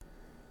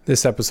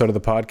This episode of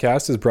the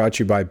podcast is brought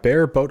to you by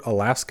Bear Boat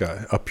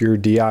Alaska, up your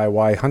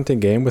DIY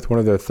hunting game with one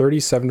of their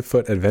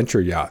 37-foot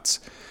adventure yachts.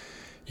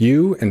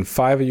 You and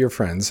 5 of your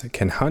friends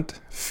can hunt,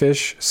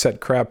 fish,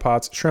 set crab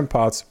pots, shrimp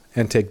pots,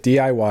 and take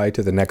DIY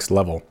to the next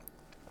level.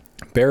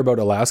 Bear Boat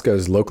Alaska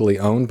is locally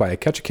owned by a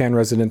Ketchikan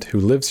resident who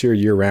lives here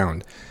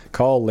year-round.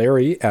 Call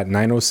Larry at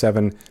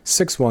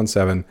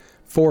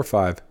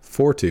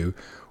 907-617-4542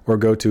 or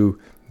go to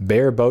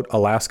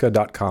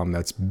bearboatalaska.com.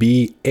 That's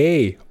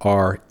B-A-R-E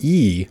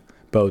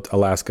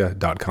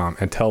boatalaska.com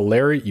and tell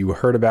Larry you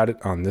heard about it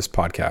on this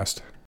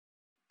podcast.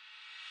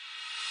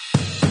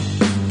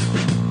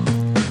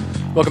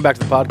 Welcome back to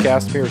the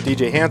podcast. I'm here with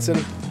DJ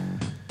Hansen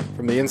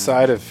from the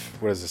inside of,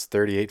 what is this,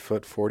 38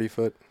 foot, 40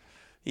 foot?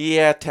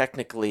 Yeah,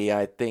 technically,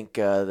 I think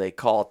they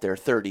call it their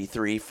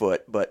 33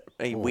 foot, but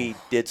we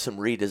did some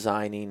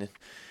redesigning,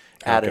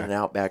 added an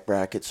outback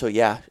bracket. So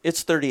yeah,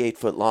 it's 38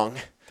 foot long.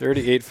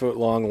 38 foot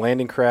long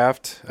landing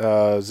craft.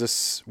 Is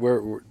this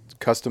where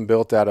custom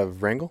built out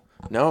of Wrangell?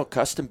 No,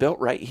 custom built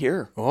right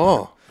here.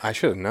 Oh, I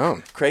should have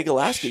known. Craig,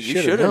 Alaska,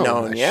 you should have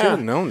known. Yeah, I should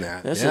have known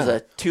that. This is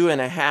a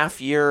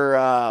 2.5 year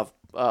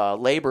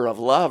labor of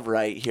love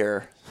right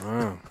here.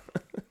 Wow.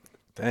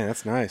 Dang,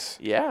 that's nice.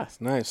 Yeah. That's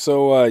nice.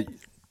 So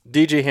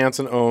DJ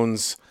Hansen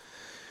owns,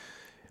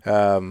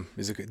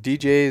 is it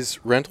DJ's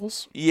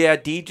Rentals? Yeah,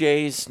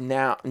 DJ's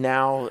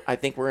now I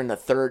think we're in the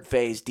third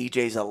phase,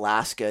 DJ's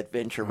Alaska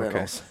Adventure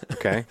Rentals.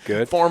 Okay,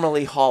 good.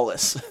 Formerly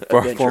Hollis.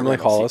 Formerly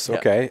Hollis,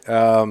 okay.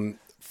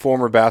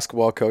 Former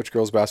basketball coach,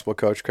 girls basketball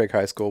coach, Craig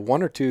High School.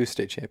 1 or 2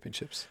 state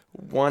championships?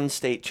 1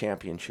 state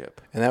championship.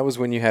 And that was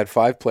when you had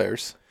 5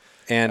 players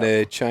and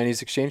a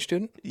Chinese exchange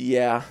student?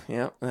 Yeah,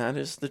 that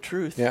is the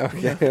truth. Yeah,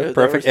 okay,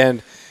 perfect.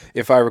 And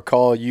if I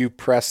recall, you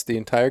pressed the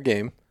entire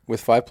game with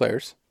 5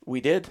 players.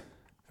 We did.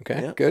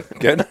 Okay, good.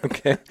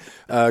 Okay.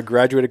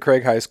 Graduated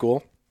Craig High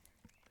School.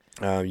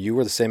 You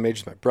were the same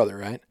age as my brother,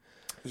 right?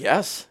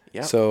 Yes.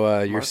 Yeah.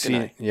 So your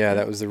senior,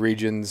 that was the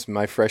regions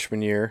my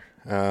freshman year.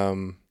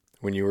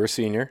 When you were a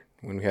senior,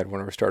 when we had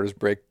one of our starters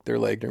break their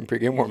leg during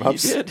pregame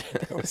warm-ups. You did.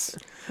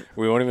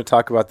 We won't even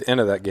talk about the end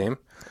of that game.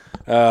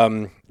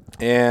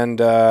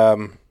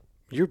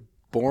 You're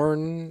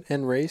born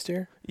and raised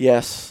here?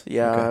 Yes.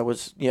 Yeah, Okay. I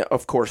was,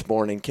 of course,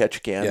 born in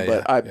Ketchikan,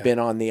 but I've been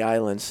on the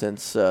island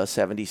since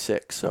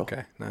 76. So.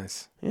 Okay,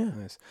 nice. Yeah.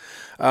 Nice.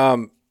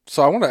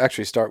 So I want to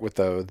actually start with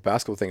the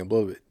basketball thing a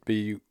little bit.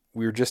 We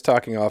were just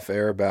talking off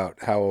air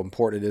about how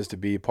important it is to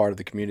be part of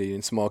the community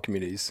in small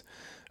communities.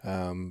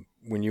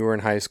 When you were in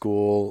high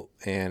school,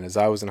 and as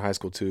I was in high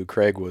school too,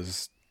 Craig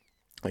was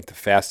like the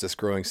fastest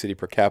growing city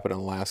per capita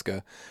in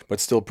Alaska, but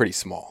still pretty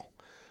small.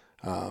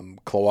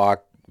 Klawock,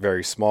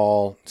 very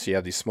small, so you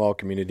have these small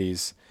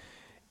communities.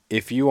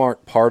 If you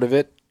aren't part of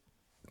it,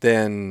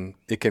 then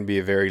it can be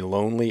a very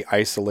lonely,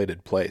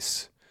 isolated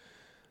place.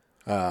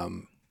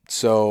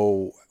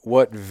 So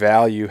what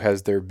value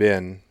has there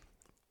been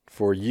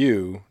for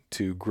you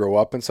to grow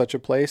up in such a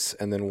place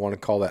and then want to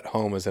call that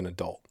home as an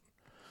adult?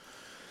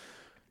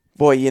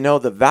 Boy,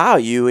 the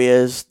value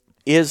is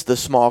the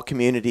small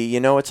community.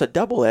 It's a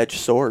double-edged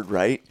sword,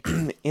 right?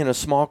 In a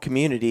small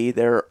community,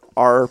 there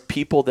are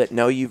people that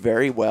know you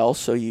very well,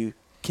 so you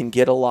can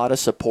get a lot of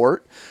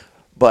support,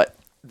 but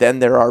then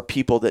there are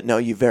people that know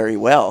you very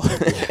well.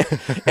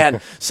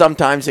 And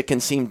sometimes it can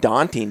seem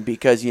daunting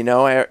because, in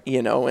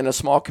a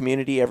small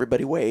community,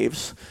 everybody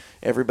waves.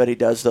 Everybody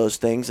does those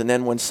things. And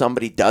then when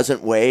somebody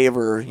doesn't wave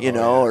or,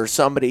 or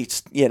somebody,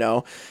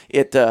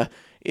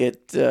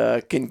 it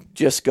can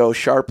just go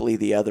sharply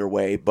the other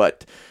way.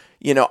 But,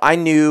 I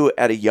knew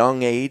at a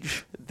young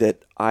age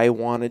that I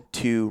wanted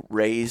to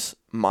raise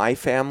my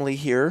family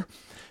here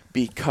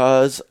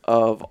because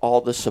of all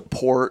the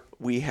support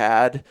we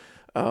had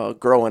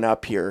growing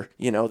up here.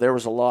 There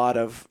was a lot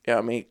of,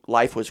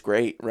 life was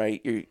great,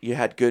 right? You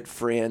had good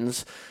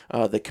friends.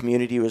 The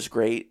community was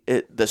great.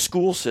 The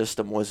school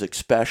system was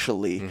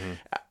especially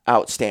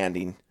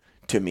outstanding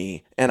to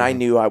me. And I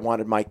knew I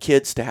wanted my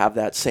kids to have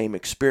that same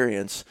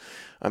experience.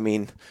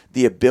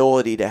 The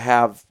ability to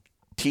have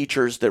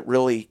teachers that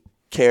really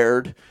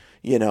cared,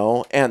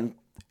 and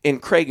in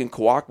Craig and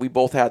Klawock, we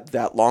both had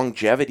that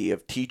longevity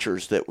of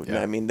teachers that,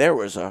 there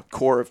was a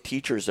core of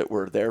teachers that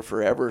were there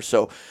forever.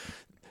 So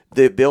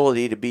the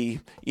ability to be,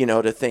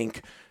 to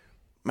think,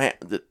 man,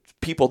 the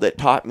people that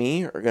taught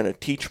me are going to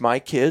teach my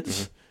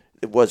kids,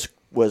 it was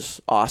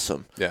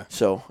awesome. Yeah.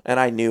 So, and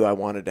I knew I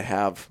wanted to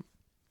have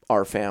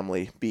our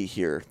family be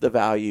here, the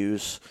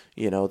values,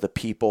 the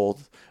people,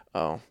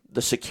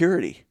 the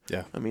security.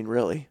 Yeah.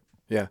 Really.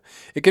 Yeah.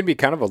 It can be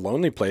kind of a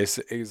lonely place.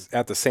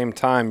 At the same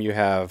time, you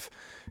have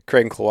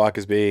Craig and Klawock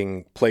as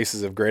being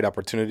places of great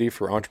opportunity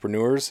for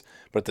entrepreneurs,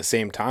 but at the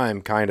same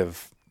time, kind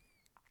of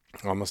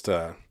almost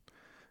an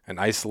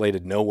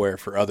isolated nowhere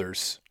for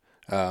others.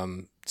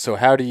 So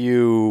how do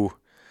you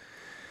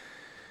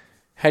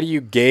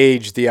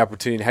gauge the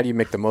opportunity? How do you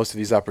make the most of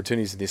these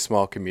opportunities in these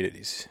small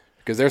communities?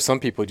 Because there's some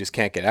people who just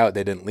can't get out.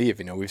 They didn't leave.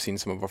 We've seen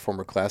some of our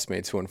former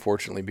classmates who,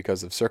 unfortunately,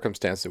 because of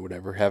circumstances or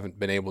whatever, haven't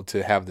been able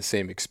to have the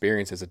same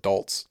experience as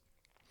adults.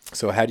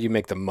 So how do you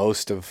make the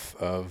most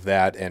of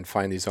that and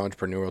find these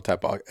entrepreneurial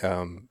type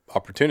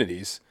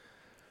opportunities?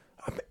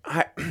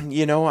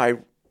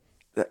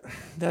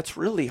 That's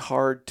really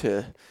hard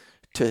to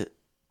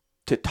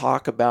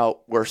talk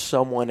about where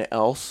someone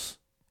else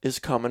is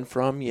coming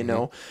from, you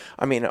know.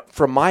 I mean,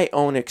 from my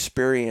own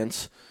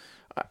experience,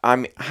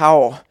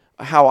 how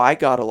I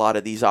got a lot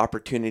of these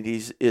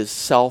opportunities is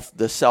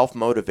the self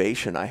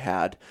motivation I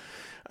had.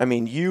 I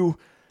mean, you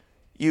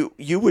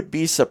would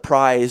be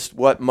surprised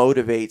what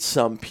motivates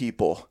some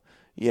people,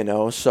 you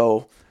know.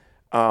 So,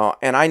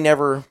 and I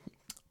never.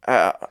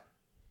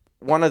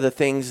 One of the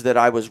things that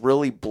I was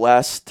really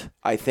blessed,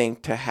 I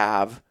think, to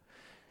have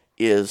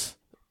is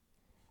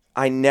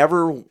I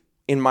never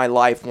in my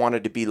life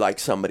wanted to be like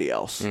somebody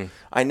else.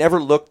 I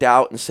never looked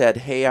out and said,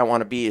 hey, I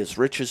want to be as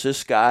rich as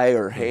this guy,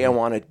 or hey, I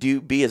want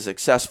to be as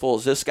successful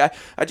as this guy.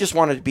 I just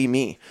wanted to be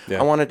me. Yeah.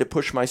 I wanted to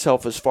push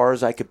myself as far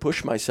as I could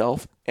push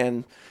myself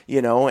and,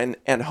 you know,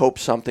 and hope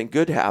something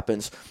good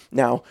happens.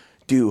 Now,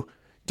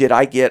 did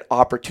I get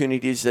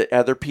opportunities that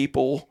other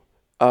people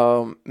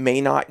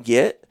may not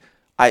get?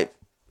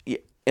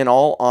 In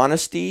all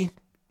honesty,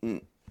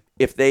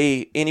 if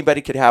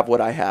anybody could have what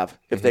I have,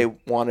 if they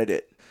wanted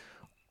it.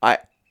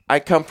 I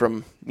come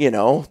from, you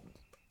know,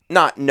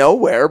 not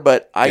nowhere,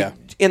 but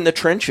in the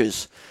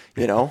trenches,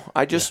 you know.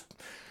 I just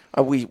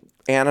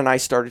Ann and I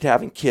started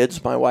having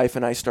kids. My wife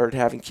and I started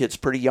having kids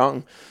pretty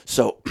young,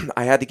 so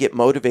I had to get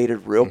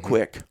motivated real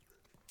quick.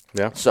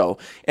 Yeah. So,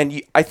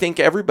 and I think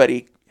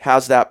everybody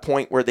has that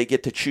point where they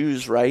get to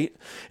choose, right?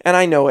 And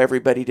I know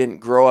everybody didn't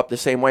grow up the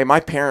same way.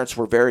 My parents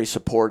were very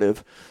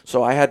supportive,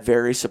 so I had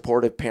very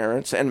supportive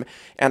parents, and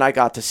I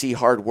got to see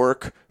hard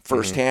work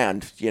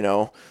firsthand, you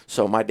know.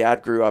 So my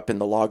dad grew up in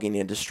the logging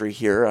industry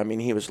here. I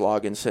mean, he was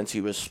logging since he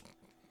was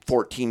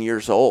 14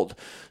 years old.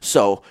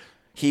 So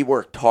he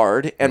worked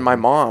hard, and my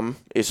mom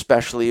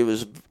especially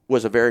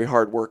was a very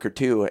hard worker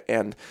too.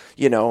 And,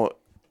 you know,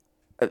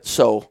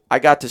 so I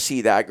got to see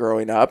that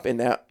growing up, and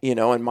that, you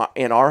know,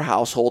 in our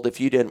household,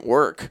 if you didn't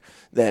work,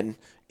 then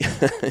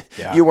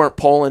you weren't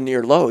pulling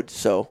your load.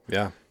 So,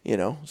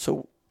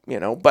 you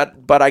know,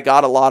 but I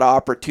got a lot of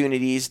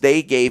opportunities.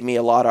 They gave me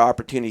a lot of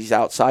opportunities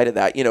outside of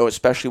that, you know,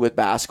 especially with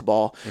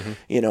basketball,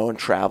 you know, and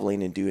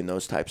traveling and doing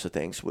those types of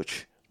things,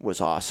 which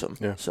was awesome.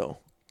 Yeah. So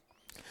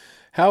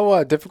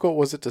how difficult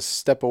was it to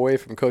step away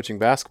from coaching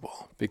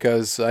basketball?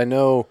 Because I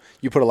know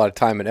you put a lot of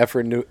time and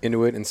effort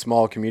into it, and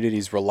small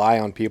communities rely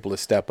on people to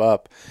step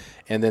up.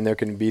 And then there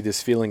can be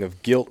this feeling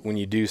of guilt when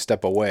you do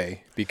step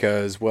away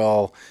because,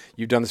 well,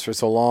 you've done this for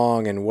so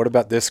long, and what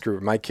about this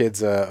group? My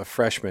kid's a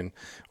freshman,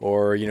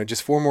 or, you know,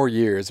 just 4 more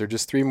years or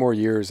just 3 more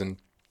years. And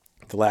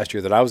the last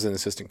year that I was an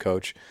assistant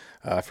coach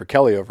for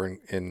Kelly over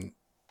in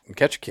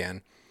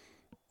Ketchikan,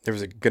 there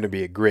was going to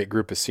be a great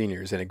group of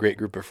seniors and a great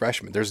group of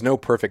freshmen. There's no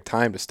perfect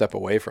time to step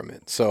away from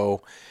it.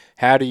 So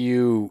how do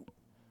you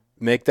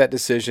make that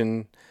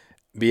decision,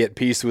 be at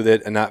peace with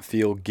it, and not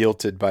feel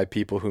guilted by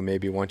people who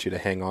maybe want you to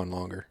hang on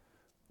longer?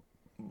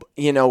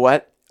 You know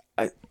what?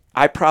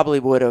 I probably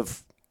would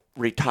have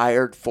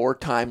retired 4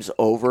 times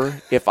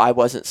over if I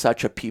wasn't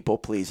such a people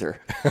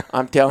pleaser.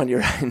 I'm telling you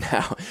right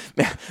now,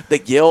 man, the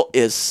guilt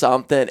is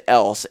something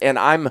else. And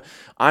I'm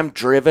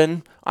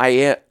driven.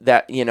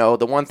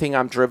 The one thing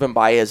I'm driven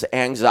by is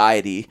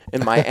anxiety.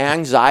 And my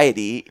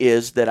anxiety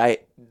is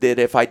that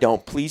if I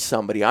don't please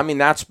somebody, I mean,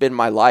 that's been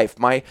my life.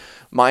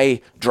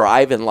 My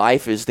drive in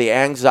life is the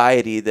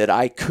anxiety that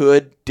I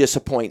could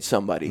disappoint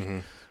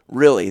somebody.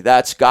 Really,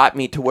 that's got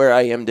me to where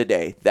I am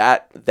today.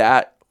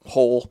 That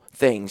whole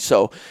thing.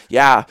 So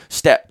yeah,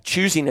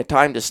 choosing a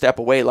time to step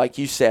away, like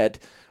you said.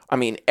 I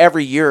mean,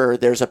 every year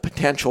there's a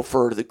potential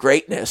for the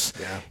greatness,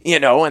 you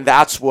know, and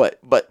that's what.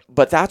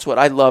 But that's what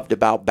I loved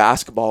about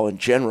basketball in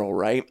general,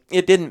 right?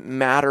 It didn't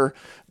matter.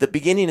 The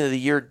beginning of the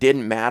year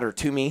didn't matter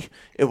to me.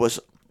 It was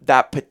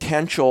that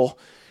potential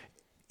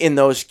in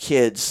those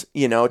kids,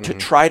 you know, to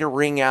try to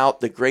wring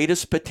out the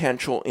greatest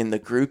potential in the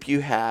group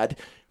you had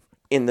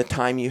in the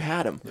time you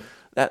had them.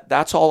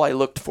 That's all I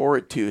looked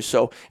forward to.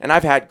 So, and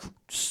I've had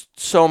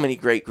so many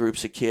great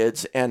groups of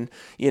kids, and,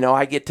 you know,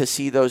 I get to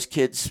see those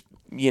kids,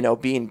 you know,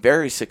 being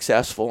very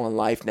successful in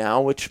life now,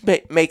 which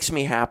makes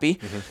me happy,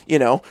 you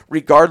know,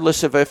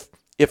 regardless of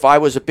if I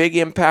was a big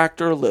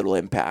impact or a little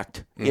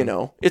impact, you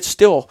know, it's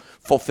still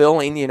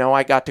fulfilling. You know,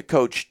 I got to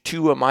coach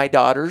 2 of my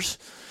daughters,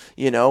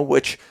 you know,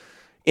 which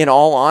in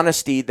all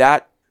honesty,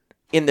 that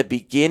in the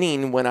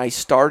beginning when I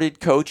started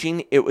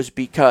coaching, it was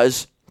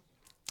because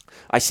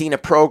I seen a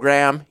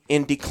program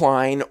in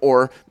decline,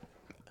 or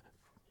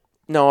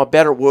no, a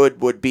better word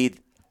would be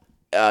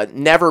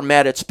never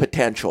met its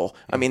potential.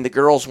 I mean, the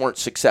girls weren't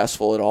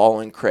successful at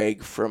all in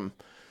Craig forever.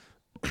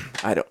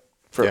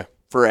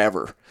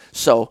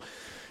 So,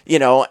 you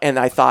know, and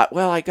I thought,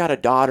 well, I got a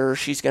daughter.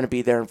 She's going to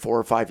be there in 4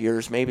 or 5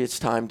 years. Maybe it's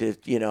time to,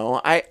 you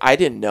know, I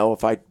didn't know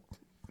if I'd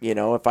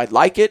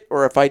like it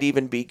or if I'd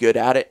even be good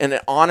at it. And in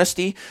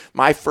honesty,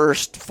 my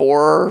first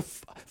 4 or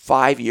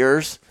 5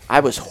 years, I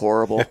was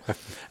horrible.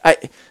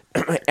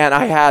 And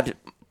I had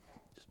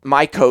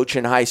my coach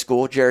in high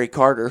school, Jerry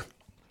Carter.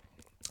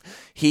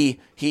 he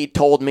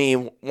told me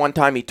one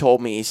time,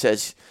 he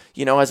says,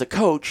 as a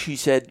coach, he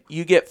said,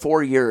 you get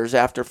 4 years.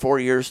 After 4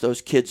 years,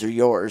 those kids are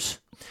yours.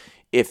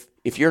 If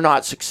you're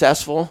not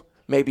successful,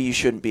 maybe you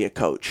shouldn't be a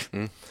coach.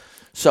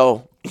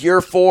 So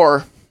year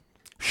 4,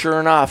 sure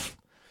enough,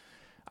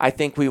 I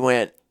think we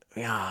went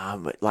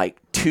like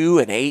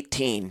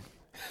 2-18.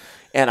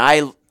 And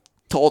I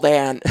told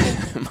Ann,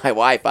 my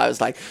wife, I was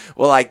like,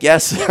 well, I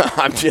guess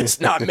I'm just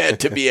not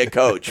meant to be a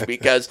coach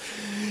because,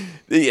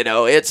 I'm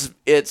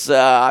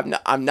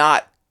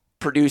not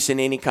producing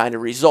any kind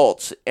of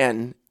results.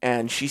 And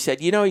she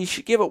said, you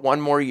should give it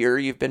one more year.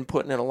 You've been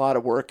putting in a lot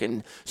of work.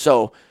 And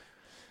so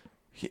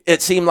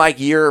it seemed like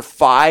year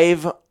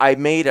 5, I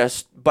made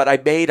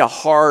a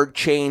hard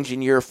change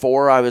in year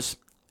 4. I was,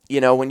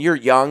 when you're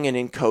young and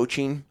in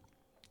coaching,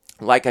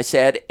 like I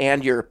said,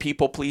 and you're a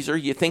people pleaser,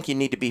 you think you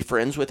need to be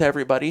friends with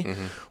everybody.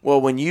 Well,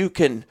 when you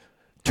can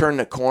turn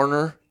the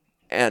corner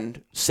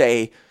and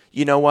say,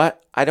 you know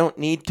what, I don't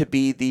need to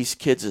be these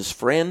kids'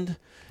 friend.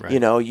 Right.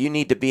 You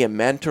need to be a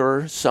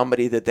mentor,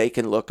 somebody that they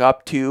can look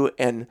up to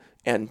and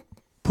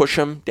push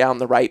them down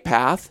the right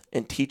path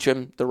and teach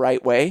them the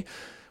right way.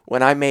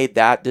 When I made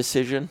that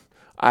decision,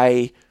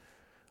 I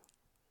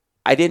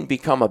didn't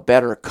become a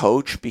better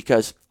coach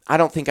because I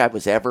don't think I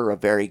was ever a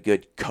very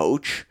good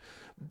coach,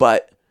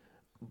 but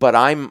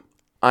I'm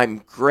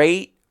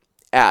great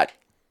at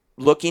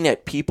looking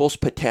at people's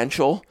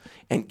potential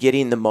and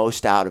getting the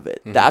most out of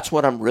it. That's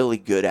what I'm really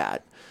good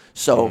at.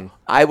 So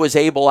I was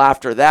able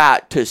after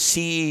that to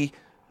see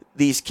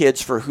these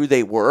kids for who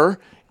they were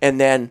and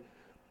then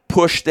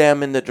push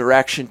them in the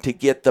direction to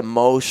get the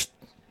most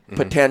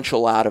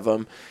potential out of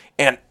them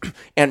and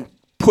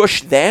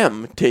push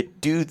them to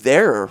do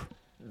their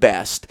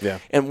best. Yeah.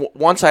 And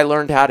once I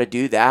learned how to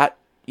do that,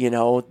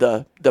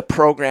 the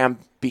program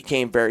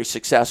became very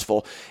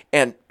successful.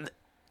 And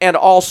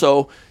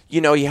also,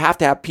 you have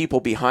to have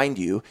people behind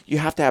you. You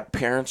have to have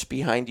parents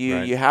behind you.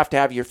 Right. You have to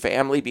have your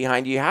family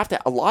behind you.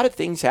 A lot of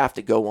things have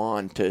to go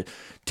on to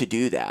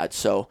do that.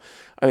 So,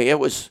 I mean, it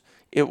was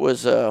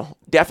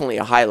definitely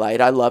a highlight.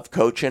 I love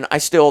coaching.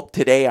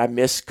 Today I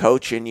miss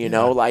coaching,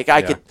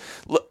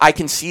 I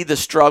can see the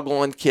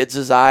struggle in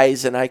kids'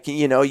 eyes and I can,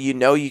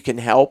 you can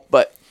help,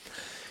 but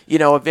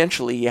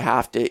eventually you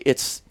have to,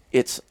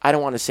 I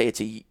don't want to say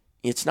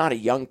it's not a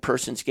young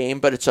person's game,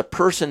 but it's a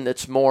person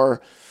that's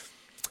more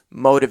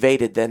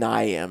motivated than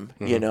I am.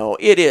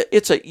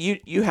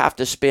 You have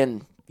to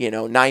spend,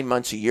 9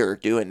 months a year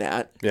doing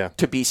that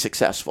to be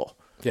successful.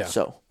 Yeah.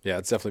 So, yeah,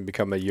 it's definitely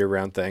become a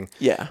year-round thing.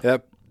 Yeah.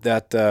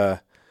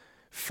 That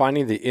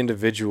finding the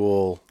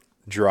individual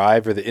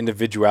drive or the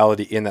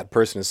individuality in that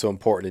person is so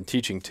important in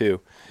teaching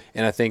too.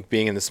 And I think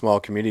being in the small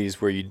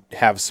communities where you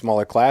have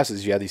smaller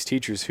classes, you have these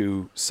teachers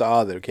who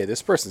saw that, okay,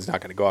 this person's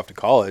not going to go off to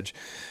college.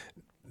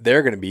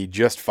 They're going to be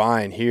just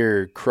fine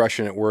here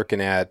crushing it,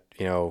 working at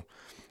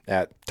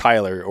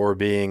Tyler or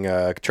being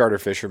a charter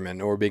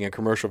fisherman or being a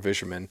commercial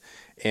fisherman.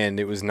 And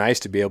it was nice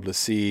to be able to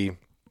see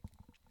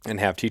and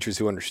have teachers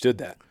who understood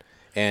that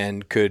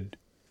and could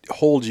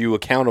hold you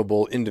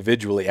accountable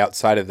individually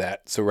outside of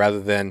that. So rather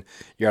than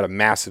you're at a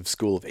massive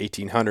school of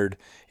 1,800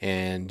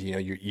 and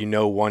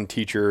one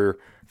teacher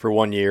for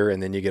 1 year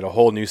and then you get a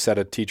whole new set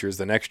of teachers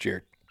the next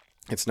year,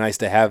 it's nice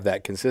to have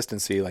that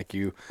consistency like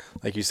you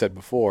said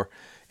before.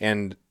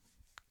 And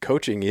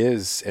coaching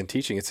and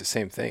teaching, it's the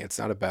same thing. It's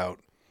not about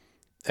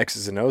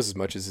X's and O's as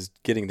much as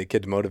getting the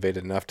kid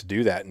motivated enough to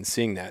do that and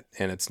seeing that.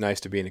 And it's nice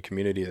to be in a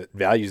community that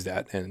values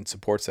that and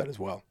supports that as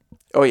well.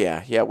 Oh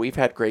yeah. We've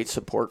had great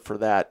support for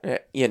that,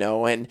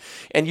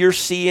 and you're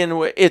seeing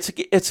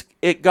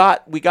we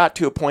got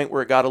to a point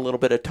where it got a little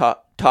bit of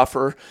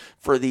tougher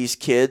for these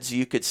kids.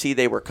 You could see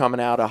they were coming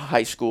out of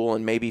high school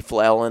and maybe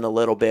flailing a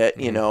little bit,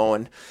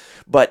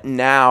 but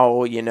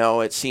now,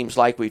 it seems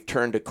like we've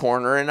turned a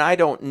corner, and I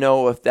don't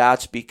know if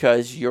that's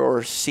because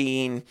you're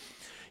seeing,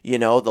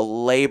 the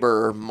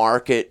labor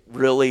market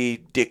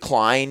really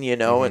decline,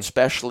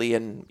 especially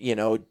in,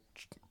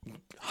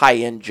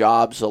 high-end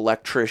jobs,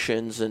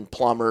 electricians and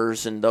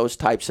plumbers and those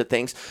types of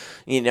things.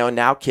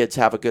 Now kids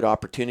have a good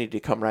opportunity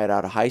to come right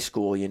out of high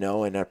school,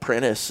 and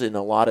apprentice in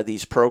a lot of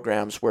these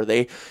programs where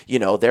they,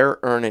 they're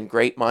earning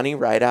great money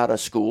right out of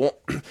school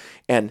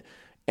and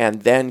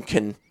then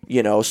can,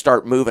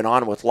 start moving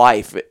on with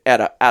life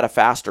at a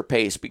faster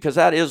pace, because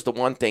that is the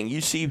one thing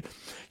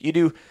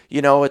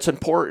it's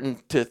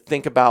important to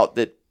think about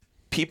that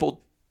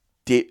people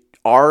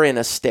are in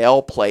a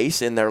stale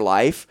place in their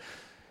life.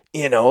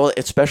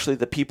 Especially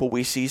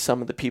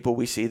some of the people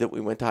we see that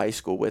we went to high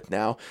school with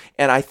now.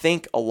 And I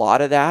think a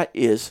lot of that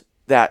is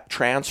that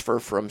transfer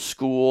from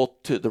school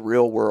to the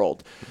real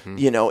world.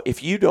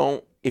 If you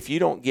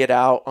don't get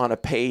out on a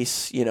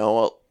pace,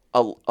 a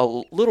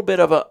little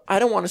bit of I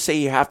don't want to say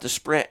you have to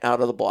sprint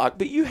out of the block,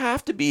 but you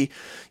have to be,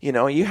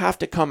 you have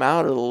to come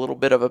out at a little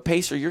bit of a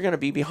pace or you're going to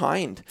be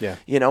behind. Yeah.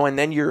 And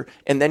then you're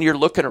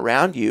looking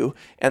around you,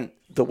 and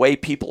the way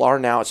people are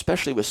now,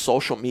 especially with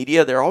social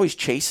media, they're always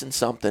chasing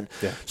something.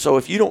 Yeah. So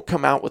if you don't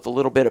come out with a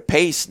little bit of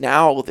pace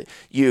now,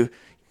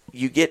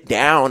 you get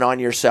down on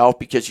yourself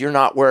because you're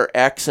not where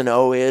X and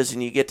O is,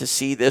 and you get to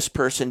see this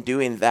person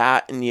doing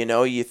that, and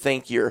you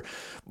think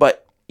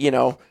but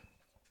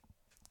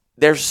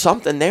there's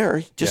something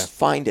there. Just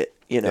find it.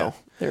 There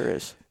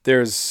is.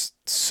 There's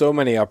so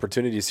many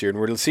opportunities here, and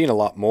we're seeing a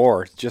lot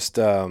more. Just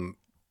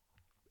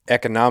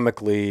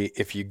economically,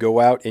 if you go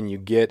out and you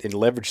get and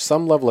leverage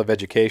some level of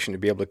education to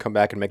be able to come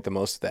back and make the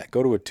most of that,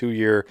 go to a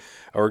 2-year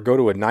or go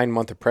to a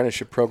 9-month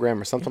apprenticeship program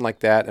or something like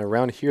that. And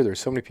around here, there's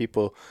so many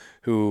people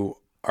who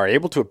are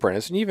able to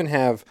apprentice, and you even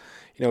have,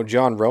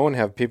 John Rowan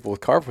have people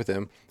with carve with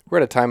him. We're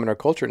at a time in our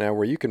culture now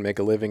where you can make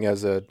a living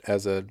as a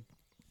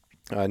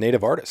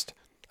native artist.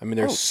 I mean,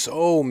 there's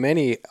so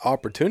many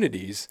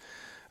opportunities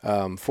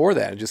for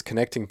that, and just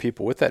connecting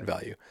people with that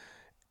value.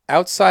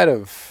 Outside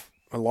of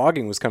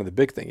logging was kind of the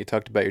big thing. You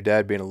talked about your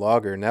dad being a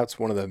logger, and that's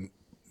one of the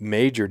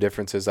major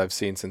differences I've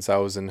seen since I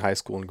was in high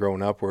school and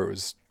growing up, where it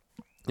was,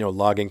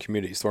 logging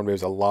communities. Thornbury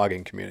was a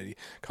logging community.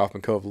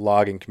 Kaufman Cove,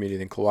 logging community,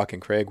 and Klawock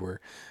and Craig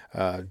were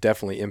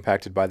definitely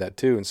impacted by that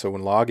too. And so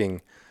when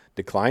logging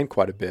declined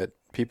quite a bit,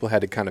 people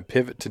had to kind of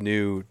pivot to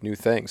new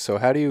things. So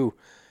how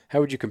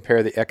would you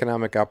compare the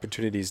economic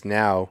opportunities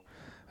now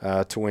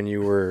to when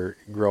you were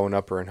growing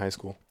up or in high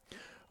school?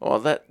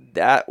 Well,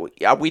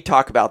 we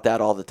talk about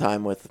that all the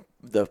time with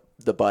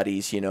the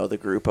buddies, the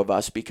group of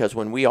us, because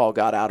when we all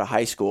got out of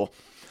high school,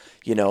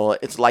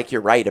 it's like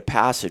your rite of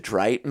passage,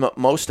 right?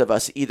 Most of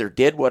us either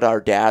did what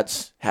our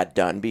dads had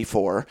done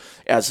before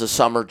as a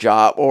summer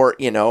job,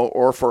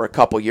 or for a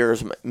couple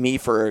years. Me,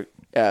 for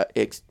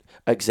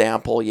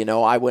example,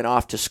 I went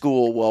off to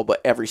school.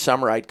 But every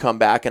summer I'd come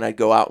back and I'd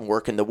go out and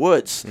work in the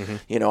woods.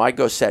 Mm-hmm. I'd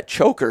go set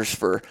chokers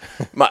for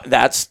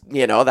that's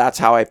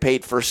how I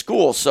paid for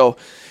school. So,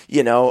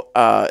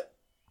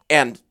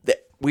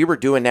 we were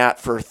doing that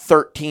for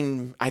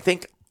 13. I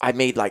think I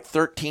made like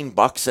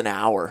 $13 an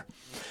hour.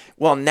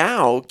 Well,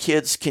 now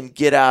kids can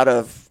get out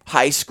of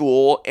high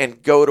school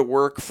and go to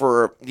work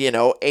for,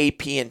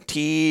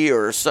 AP&T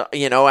or,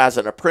 as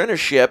an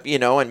apprenticeship,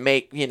 and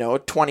make,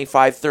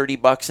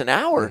 $25-$30 an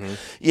hour.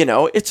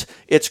 Mm-hmm.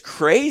 It's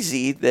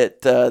crazy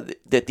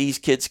that these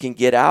kids can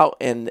get out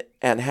and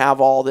have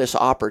all this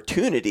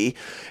opportunity.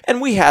 And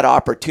we had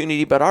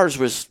opportunity, but ours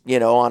was,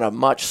 on a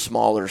much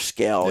smaller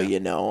scale.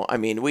 Yeah. I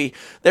mean,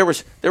 there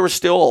was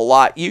still a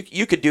lot.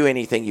 You could do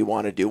anything you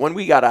want to do. When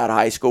we got out of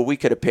high school, we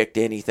could have picked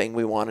anything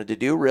we wanted to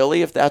do,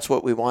 really, if that's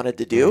what we wanted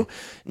to do.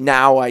 Mm-hmm.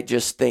 Now I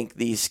just think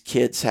these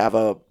kids have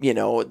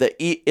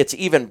it's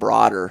even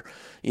broader.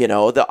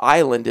 The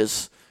island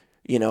is,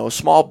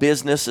 small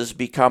business is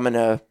becoming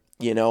a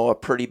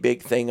pretty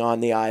big thing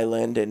on the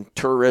island, and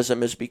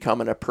tourism is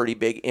becoming a pretty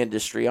big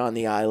industry on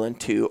the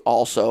island too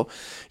also,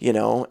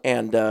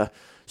 and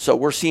so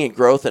we're seeing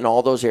growth in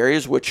all those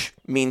areas, which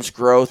means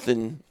growth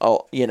in,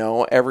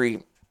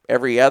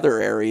 every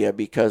other area,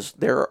 because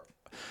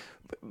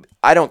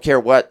I don't care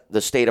what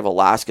the state of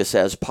Alaska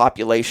says,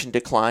 population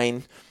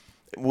decline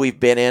we've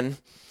been in,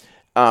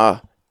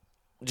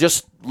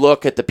 just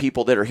look at the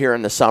people that are here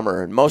in the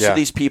summer. And most of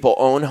these people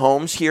own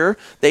homes here.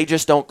 They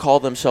just don't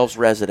call themselves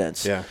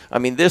residents. Yeah. I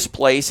mean, this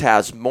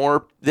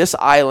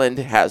island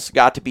has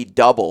got to be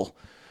double,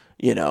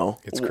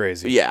 It's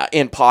crazy. Yeah,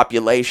 in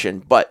population.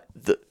 But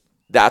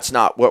that's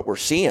not what we're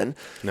seeing.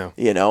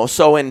 No.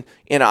 So in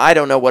I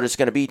don't know what it's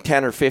going to be,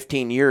 10 or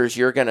 15 years,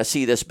 you're going to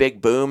see this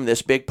big boom,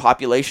 this big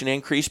population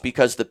increase,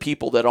 because the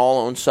people that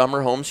all own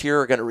summer homes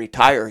here are going to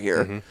retire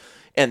here. Mm-hmm.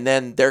 And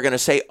then they're going to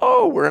say,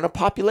 oh, we're in a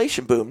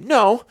population boom.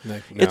 No,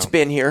 it's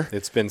been here.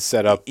 It's been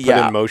set up, put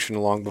in motion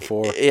long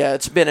before. Yeah,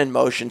 it's been in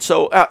motion.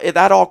 So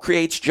that all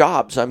creates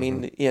jobs. I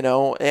mean,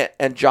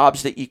 and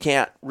jobs that you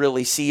can't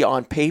really see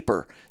on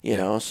paper,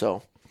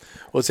 so.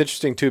 Well, it's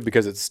interesting, too,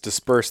 because it's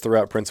dispersed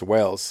throughout Prince of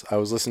Wales. I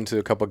was listening to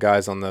a couple of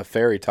guys on the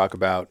ferry talk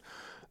about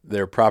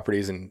their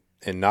properties in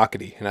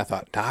Knockety, and I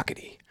thought,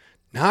 Knockety,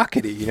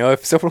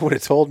 if someone would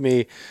have told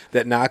me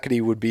that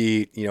Knockety would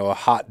be, a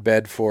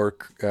hotbed for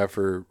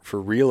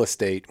real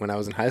estate when I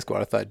was in high school,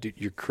 I thought, dude,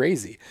 you're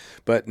crazy.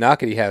 But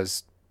Knockety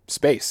has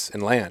space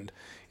and land.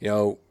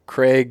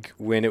 Craig,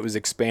 when it was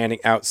expanding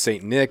out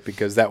St. Nick,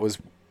 because that was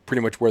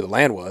pretty much where the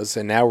land was,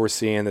 and now we're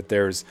seeing that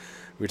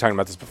we were talking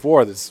about this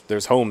before,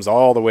 there's homes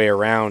all the way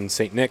around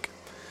St. Nick.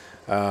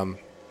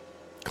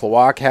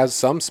 Klawock has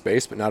some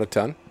space, but not a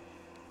ton.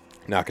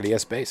 Knockety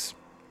has space.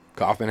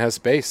 Kaufman has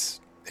space.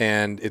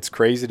 And it's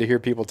crazy to hear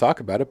people talk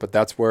about it, but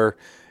that's where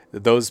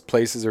those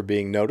places are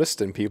being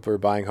noticed, and people are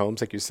buying homes,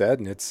 like you said.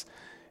 And it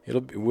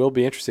will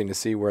be interesting to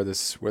see where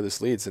this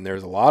leads. And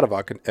there's a lot of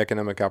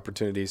economic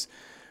opportunities.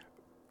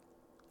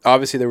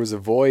 Obviously, there was a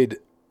void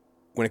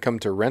when it comes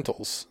to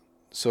rentals.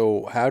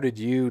 So how did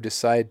you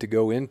decide to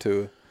go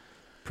into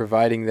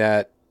providing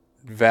that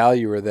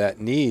value or that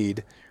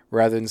need,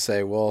 rather than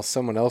say, well,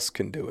 someone else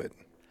can do it?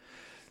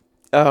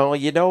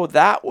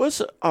 That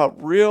was a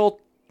real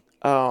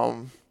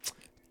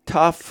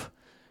tough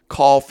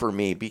call for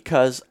me,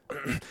 because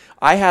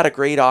I had a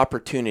great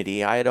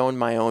opportunity. I had owned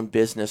my own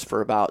business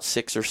for about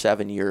 6 or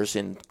 7 years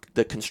in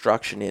the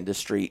construction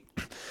industry,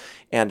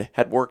 and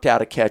had worked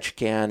out of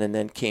Ketchikan and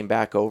then came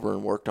back over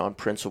and worked on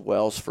Prince of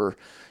Wales for,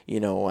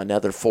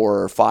 another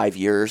 4 or 5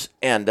 years.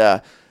 And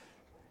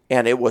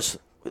it was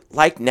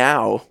like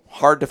now,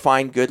 hard to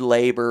find good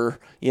labor,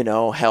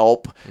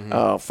 help,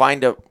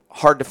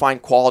 hard to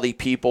find quality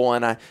people.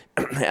 And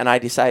I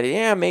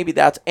decided, maybe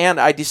that's, and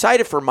I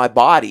decided for my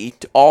body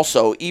to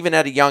also, even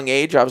at a young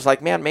age, I was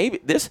like, man, maybe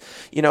this,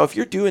 if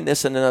you're doing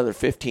this in another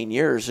 15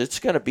 years, it's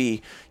going to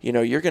be,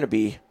 you're going to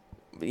be,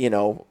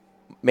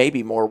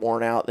 maybe more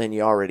worn out than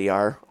you already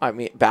are. I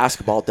mean,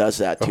 basketball does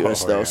that to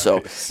us though. Yeah,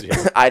 so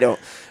yeah. I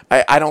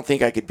don't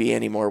think I could be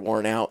any more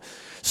worn out.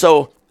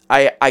 So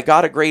I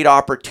got a great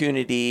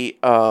opportunity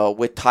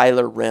with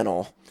Tyler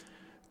Rental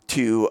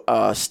to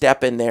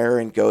step in there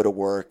and go to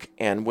work.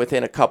 And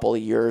within a couple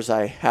of years,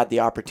 I had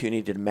the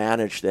opportunity to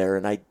manage there.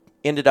 And I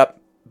ended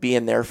up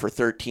being there for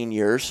 13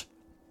 years.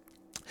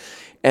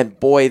 And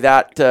boy,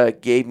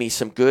 that gave me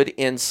some good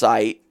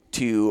insight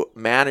to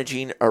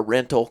managing a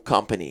rental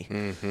company.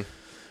 Mm-hmm.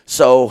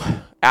 So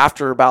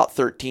after about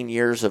 13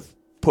 years of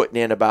putting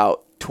in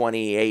about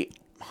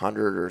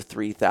 2,800 or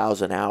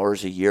 3,000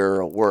 hours a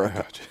year of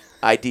work,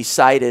 I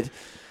decided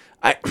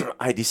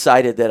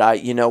that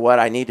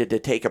I needed to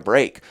take a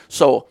break.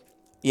 So,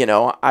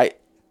 I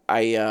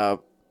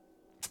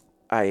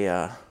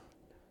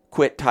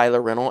quit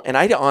Tyler Rental, and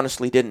I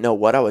honestly didn't know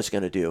what I was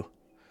going to do.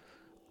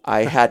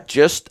 I had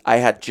just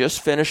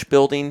finished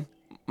building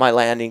my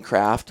landing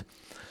craft.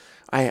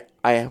 I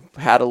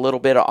had a little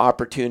bit of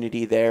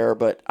opportunity there,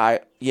 but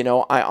I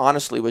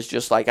honestly was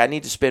just like, I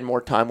need to spend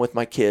more time with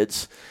my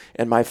kids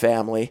and my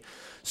family.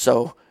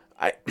 So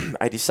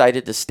I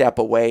decided to step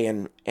away,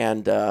 and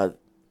a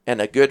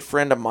good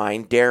friend of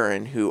mine,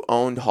 Darren, who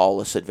owned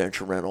Hollis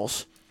Adventure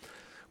Rentals,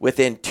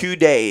 within 2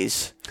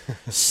 days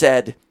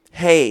said,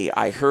 hey,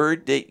 I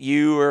heard that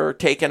you were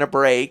taking a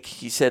break.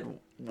 He said,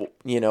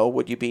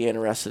 would you be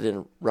interested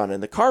in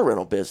running the car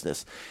rental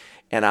business?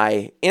 And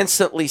I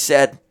instantly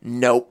said,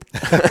 nope,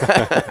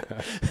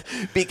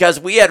 because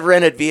we had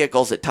rented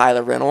vehicles at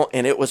Tyler Rental,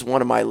 and it was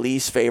one of my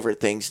least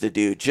favorite things to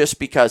do, just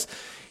because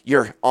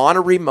you're on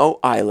a remote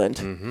island.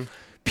 Mm-hmm.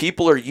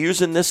 People are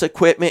using this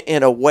equipment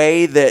in a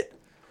way that,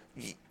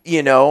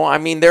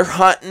 they're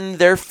hunting,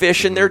 they're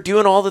fishing, mm-hmm. they're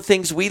doing all the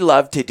things we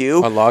love to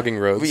do. On logging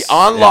roads.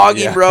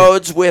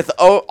 Roads with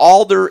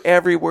alder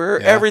everywhere.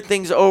 Yeah.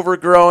 Everything's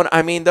overgrown.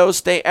 I mean,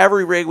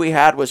 every rig we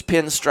had was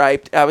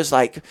pinstriped. I was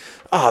like,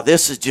 oh,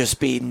 this is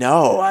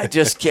I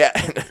just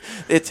can't.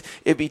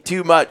 It'd be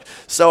too much.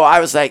 So I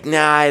was like,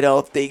 nah, I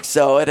don't think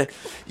so. And,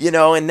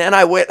 and then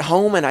I went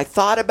home and I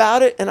thought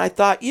about it, and I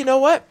thought, you know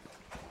what?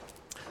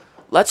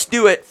 Let's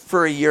do it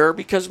for a year,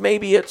 because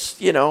maybe it's,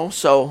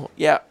 so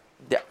yeah.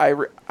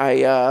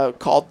 I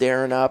called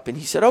Darren up, and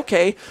he said,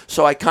 okay.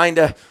 So I kind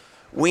of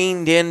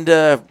weaned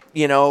into,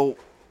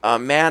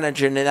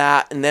 managing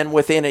that. And then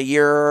within a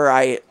year,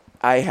 I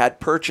had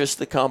purchased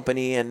the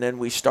company, and then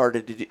we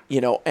started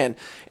to,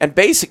 and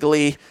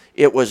basically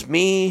it was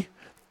me,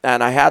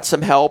 and I had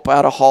some help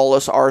out of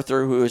Hollis,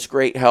 Arthur, who was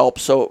great help.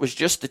 So it was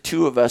just the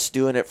two of us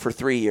doing it for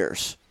 3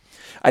 years.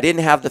 I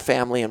didn't have the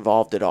family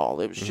involved at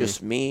all. It was mm-hmm.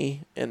 just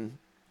me and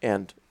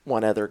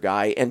one other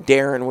guy, and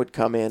Darren would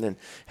come in and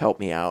help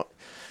me out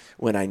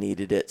when I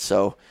needed it.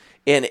 So,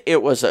 and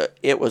it was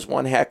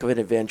one heck of an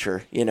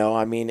adventure,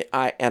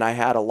 I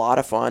had a lot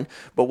of fun,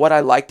 but what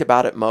I liked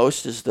about it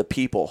most is the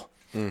people.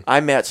 I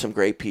met some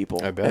great people.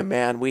 I bet. And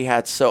man, we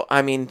had so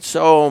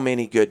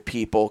many good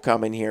people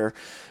coming here.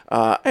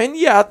 And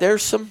yeah,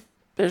 there's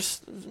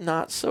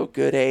not so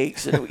good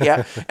eggs. And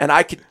yeah. And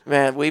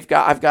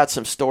I've got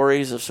some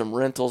stories of some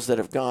rentals that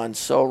have gone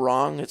so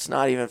wrong. It's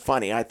not even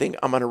funny. I think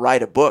I'm going to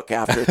write a book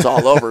after it's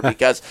all over,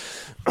 because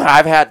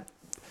I've had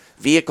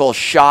vehicles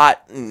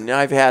shot, and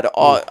I've had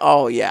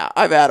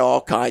I've had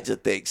all kinds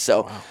of things.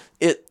 So wow.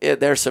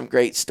 There's some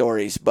great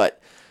stories,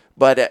 but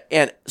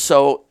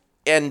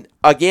and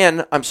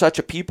again, I'm such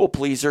a people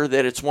pleaser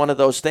that it's one of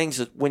those things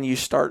that when you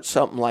start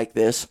something like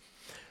this,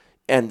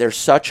 and there's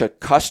such a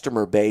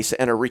customer base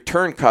and a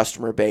return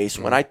customer base.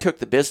 Mm-hmm. When I took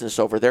the business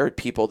over, there were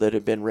people that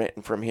had been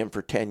renting from him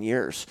for 10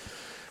 years.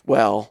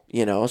 Well,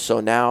 so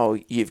now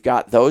you've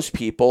got those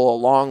people,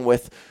 along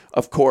with,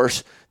 of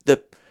course,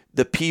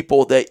 the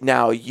people that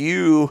now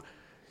you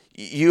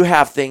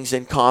have things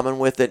in common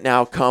with that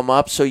now come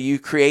up. So you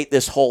create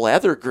this whole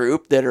other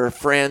group that are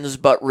friends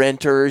but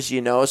renters,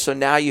 So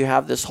now you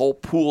have this whole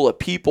pool of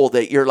people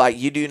that you're like,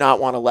 you do not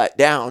want to let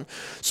down.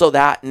 So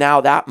that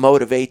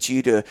motivates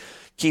you to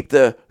keep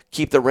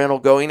the rental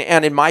going.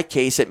 And in my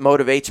case, it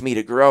motivates me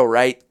to grow,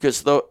 right?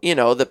 Because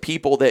the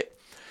people that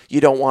you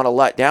don't want to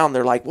let down,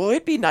 they're like, well,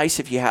 it'd be nice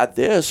if you had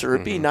this, or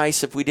it'd be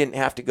nice if we didn't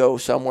have to go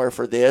somewhere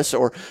for this,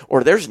 or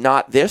there's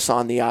not this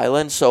on the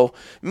island. So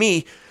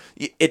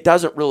it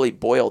doesn't really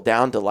boil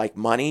down to like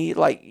money.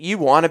 Like, you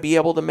want to be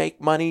able to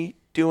make money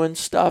doing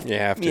stuff. You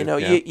have to.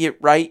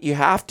 You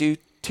have to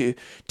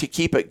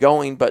keep it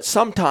going. But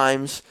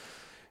sometimes,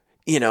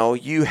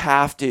 you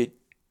have to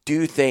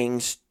do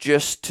things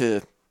just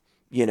to,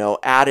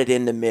 add it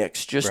in the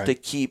mix, just to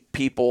keep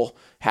people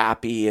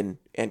happy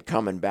and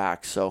coming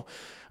back. So,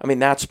 I mean,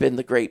 that's been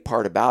the great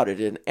part about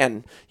it.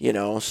 And you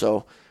know,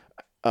 so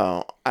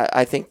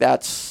I think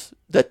that's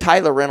the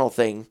Tyler rental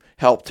thing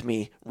helped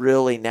me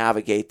really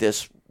navigate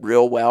this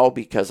real well,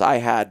 because I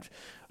had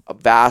a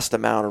vast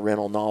amount of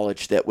rental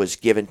knowledge that was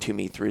given to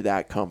me through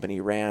that company.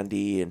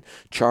 Randy and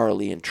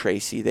Charlie and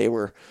Tracy, they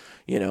were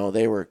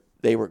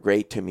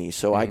great to me.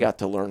 So I got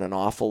to learn an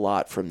awful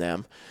lot from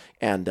them.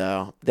 And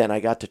then I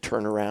got to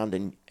turn around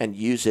and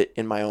use it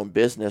in my own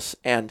business.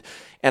 And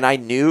I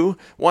knew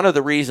one of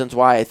the reasons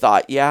why I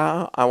thought,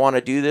 yeah, I want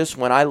to do this.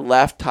 When I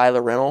left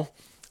Tyler Rental,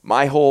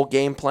 my whole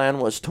game plan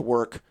was to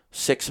work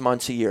 6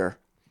 months a year.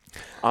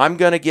 I'm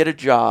going to get a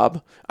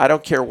job, I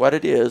don't care what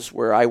it is,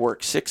 where I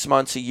work 6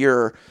 months a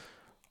year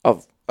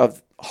of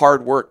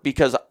hard work,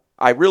 because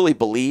I really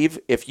believe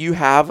if you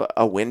have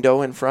a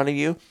window in front of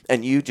you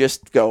and you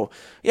just go,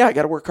 yeah, I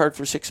got to work hard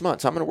for 6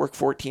 months. I'm going to work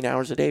 14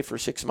 hours a day for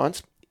 6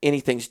 months.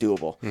 Anything's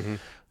doable. Mm-hmm.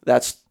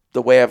 That's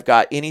the way I've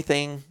got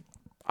anything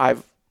I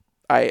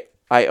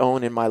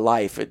own in my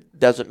life. It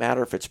doesn't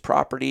matter if it's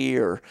property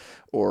or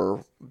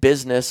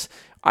business.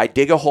 I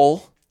dig a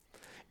hole,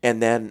 and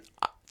then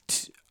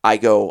I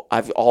go,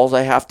 all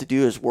I have to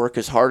do is work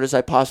as hard as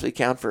I possibly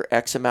can for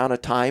X amount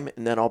of time,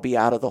 and then I'll be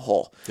out of the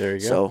hole. There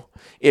you go. So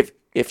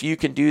if you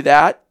can do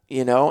that,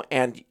 you know,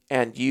 and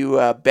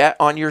you bet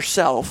on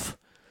yourself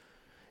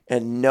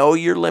and know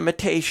your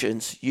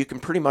limitations, you can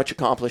pretty much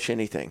accomplish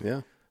anything.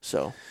 Yeah.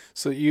 So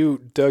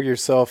you dug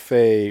yourself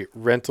a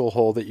rental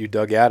hole that you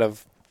dug out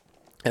of,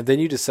 and then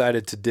you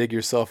decided to dig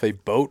yourself a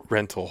boat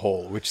rental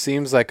hole, which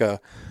seems like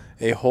a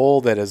hole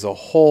that is a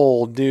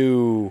whole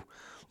new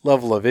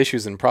level of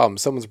issues and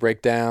problems. Someone's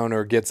breakdown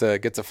or gets a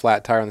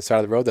flat tire on the side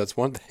of the road, that's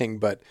one thing,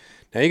 but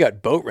now you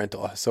got boat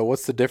rental. So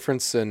what's the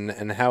difference,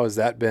 and how has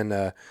that been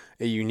a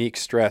unique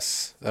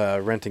stress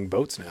renting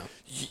boats now?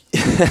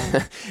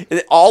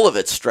 All of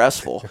it's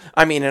stressful.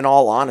 I mean, in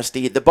all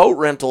honesty, the boat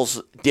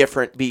rental's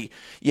different. The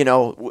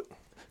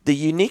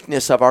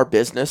uniqueness of our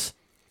business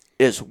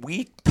is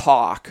we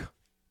talk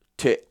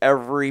to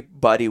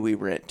everybody we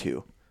rent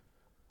to.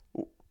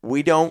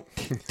 We don't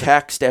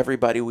text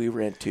everybody we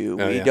rent to.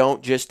 We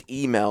don't just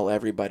email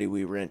everybody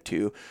we rent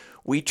to.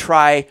 We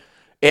try,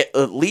 at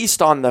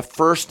least on the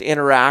first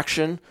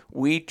interaction,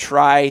 we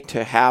try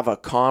to have a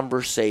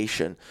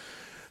conversation,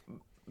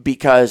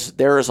 because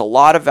there is a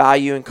lot of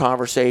value in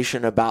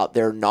conversation about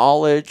their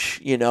knowledge,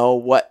 you know,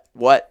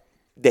 what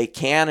they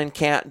can and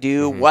can't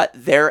do, what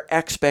their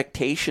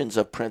expectations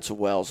of Prince of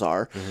Wales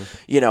are.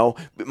 You know,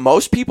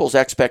 most people's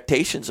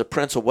expectations of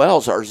Prince of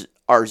Wales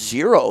are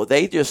zero.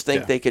 They just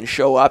think they can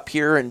show up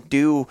here and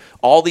do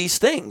all these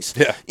things.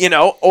 Yeah. You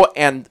know,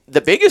 and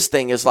the biggest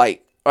thing is,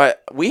 like,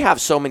 we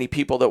have so many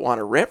people that want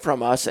to rent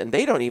from us, and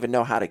they don't even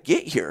know how to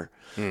get here.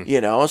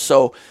 You know,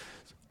 so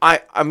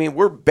I mean,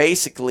 we're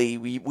basically,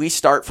 we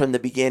start from the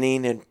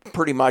beginning, and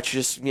pretty much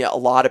just, you know, a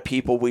lot of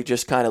people, we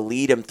just kind of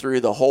lead them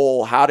through the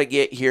whole how to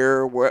get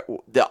here, where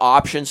the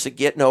options to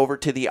getting over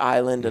to the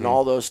island and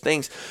all those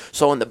things.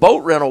 So in the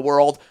boat rental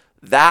world,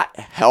 that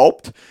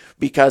helped,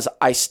 because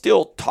I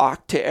still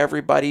talk to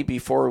everybody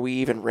before we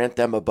even rent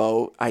them a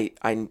boat. I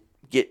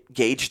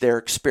gauge their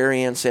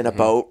experience in a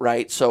boat,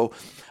 right? So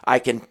I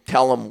can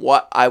tell them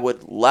what I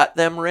would let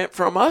them rent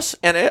from us.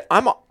 And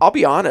I'll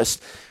be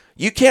honest,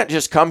 you can't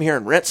just come here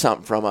and rent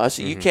something from us.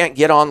 You can't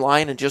get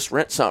online and just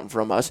rent something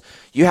from us.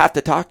 You have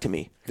to talk to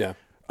me. Yeah.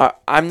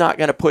 I'm not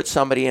going to put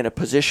somebody in a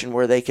position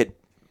where they could,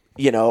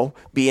 you know,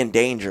 be in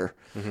danger.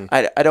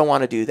 I don't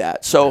want to do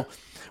that. So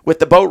with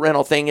the boat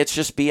rental thing, it's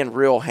just being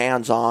real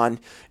hands-on.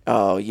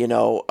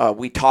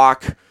 We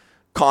talk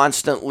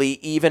constantly,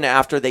 even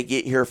after they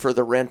get here for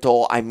the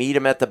rental. I meet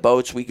them at the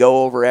boats. We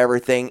go over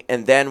everything,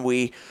 and then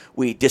we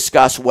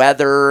discuss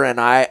weather, and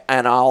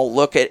I'll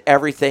look at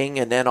everything,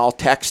 and then I'll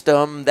text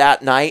them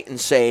that night and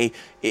say,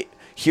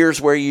 here's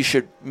where you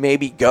should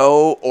maybe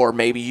go, or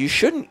maybe you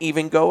shouldn't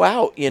even go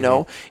out, you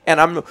know.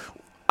 And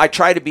I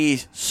try to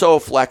be so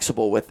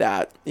flexible with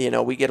that. You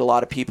know, we get a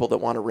lot of people that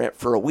want to rent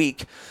for a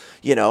week,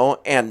 you know,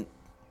 and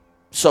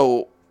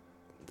so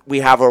we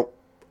have a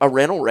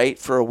rental rate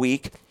for a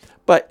week.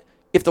 But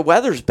if the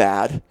weather's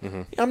bad,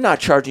 I'm not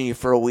charging you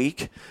for a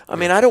week. I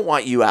mean, I don't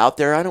want you out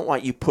there. I don't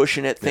want you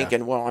pushing it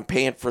thinking, well, I'm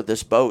paying for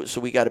this boat, so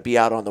we got to be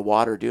out on the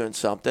water doing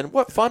something.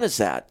 What fun is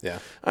that? Yeah.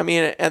 I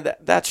mean, and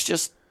that's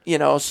just, you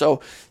know, so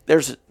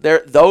there's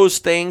those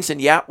things.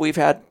 And we've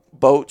had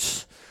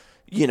boats,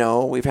 you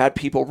know, we've had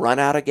people run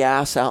out of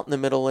gas out in the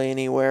middle of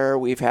anywhere.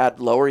 We've had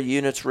lower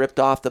units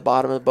ripped off the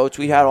bottom of the boats.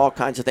 We had all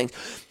kinds of things.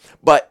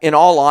 But in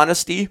all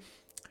honesty,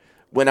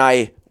 when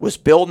I was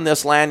building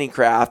this landing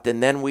craft,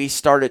 and then we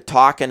started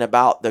talking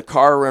about the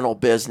car rental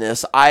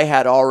business,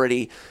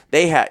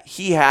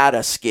 he had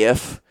a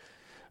skiff,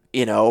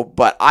 you know,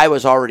 but I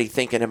was already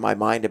thinking in my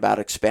mind about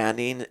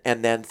expanding,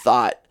 and then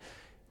thought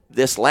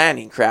this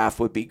landing craft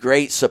would be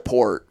great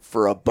support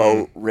for a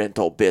boat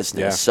rental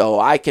business. Yeah. So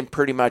I can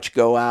pretty much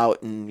go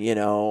out and, you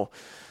know,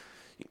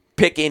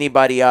 pick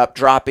anybody up,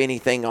 drop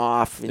anything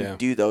off, and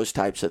do those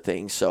types of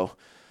things. So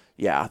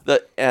yeah,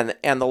 the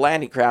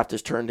landing craft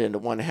has turned into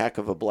one heck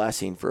of a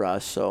blessing for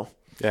us. So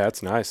Yeah,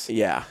 that's nice.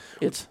 Yeah,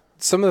 it's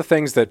some of the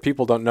things that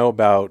people don't know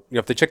about,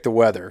 if they check the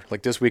weather,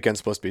 like this weekend's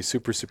supposed to be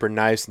super, super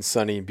nice and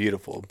sunny and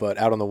beautiful, but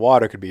out on the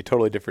water could be a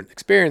totally different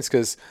experience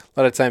because a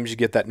lot of times you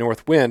get that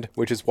north wind,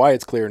 which is why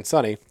it's clear and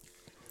sunny.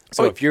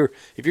 So if you're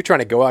trying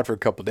to go out for a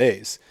couple of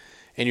days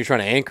and you're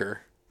trying to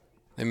anchor,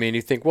 I mean,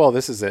 you think, well,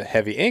 this is a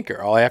heavy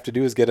anchor. All I have to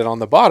do is get it on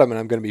the bottom and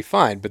I'm going to be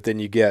fine. But then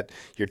you get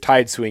your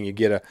tide swing, you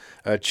get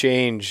a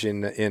change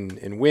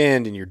in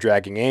wind and you're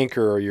dragging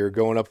anchor or you're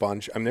going up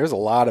on, I mean, there's a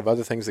lot of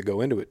other things that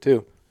go into it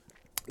too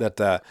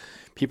that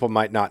people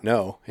might not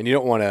know. And you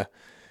don't want to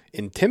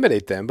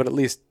intimidate them, but at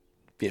least,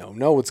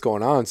 know what's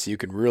going on so you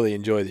can really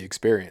enjoy the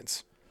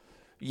experience.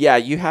 Yeah,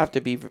 you have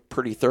to be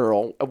pretty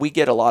thorough. We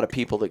get a lot of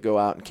people that go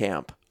out and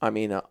camp. I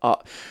mean,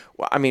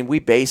 we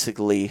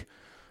basically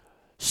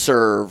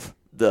serve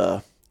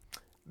the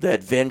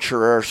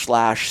adventurer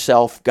 /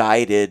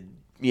 self-guided,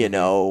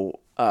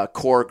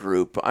 core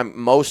group.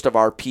 Most of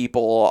our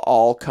people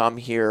all come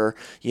here,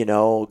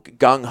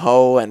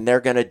 gung-ho, and they're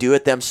going to do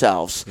it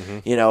themselves,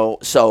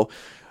 so,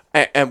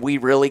 and we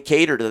really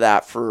cater to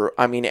that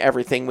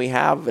everything we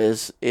have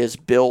is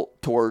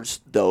built towards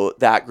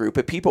that group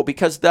of people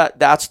because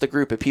that's the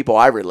group of people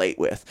I relate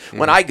with. Mm-hmm.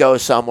 When I go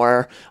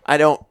somewhere,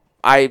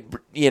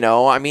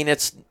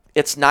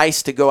 it's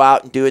nice to go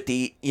out and do it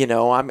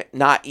I'm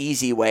not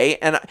easy way.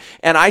 And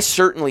I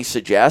certainly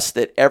suggest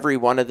that every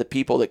one of the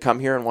people that come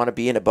here and want to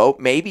be in a boat,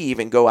 maybe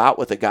even go out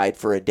with a guide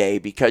for a day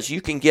because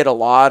you can get a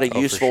lot of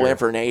useful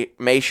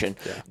information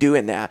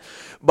doing that.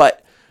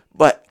 But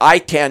I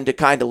tend to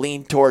kind of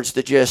lean towards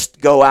the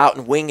just go out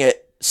and wing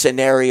it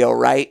scenario,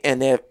 right?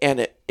 And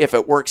if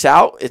it works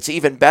out, it's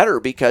even better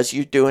because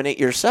you're doing it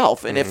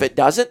yourself. And if it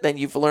doesn't, then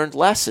you've learned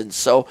lessons.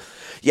 So,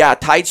 yeah,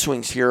 tide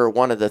swings here are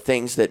one of the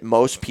things that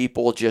most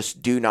people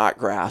just do not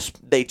grasp.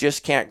 They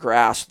just can't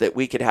grasp that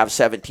we could have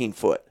 17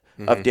 foot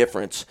of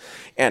difference.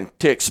 And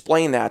to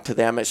explain that to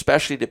them,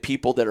 especially to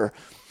people that are,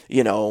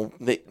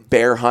 the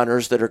bear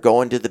hunters that are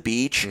going to the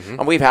beach,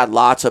 and we've had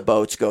lots of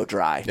boats go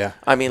dry. Yeah.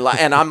 I mean,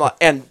 and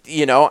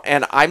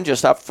I'm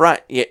just up front.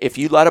 If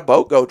you let a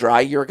boat go dry,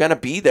 you're going to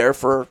be there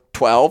for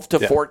 12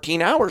 to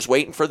 14 hours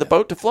waiting for the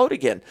boat to float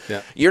again.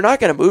 Yeah. You're not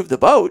going to move the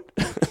boat.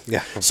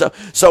 Yeah. So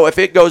if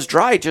it goes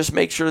dry, just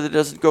make sure that it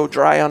doesn't go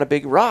dry on a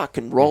big rock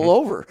and roll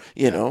over,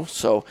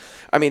 So,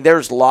 I mean,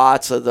 there's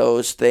lots of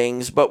those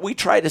things, but we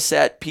try to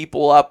set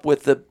people up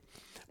with the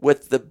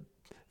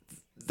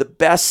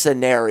best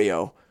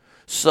scenario.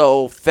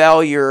 So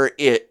failure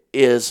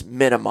is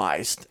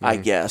minimized, I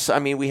guess. I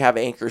mean, we have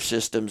anchor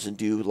systems and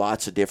do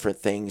lots of different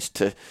things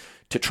to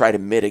try to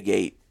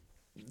mitigate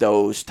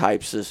those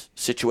types of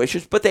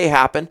situations, but they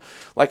happen.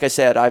 Like I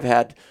said, I've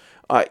had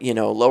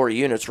lower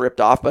units ripped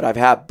off, but I've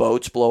had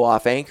boats blow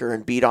off anchor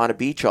and beat on a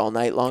beach all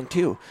night long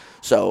too.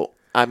 So,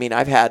 I mean,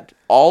 I've had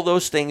all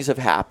those things have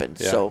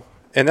happened. Yeah. So.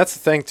 And that's the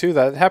thing, too,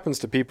 that happens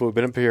to people who've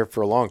been up here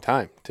for a long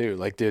time, too.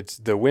 Like, it's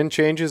the wind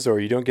changes or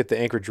you don't get the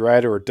anchorage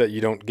right or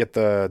you don't get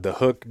the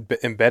hook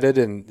embedded.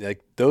 And, like,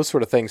 those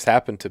sort of things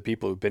happen to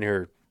people who've been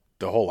here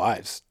their whole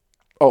lives.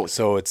 Oh,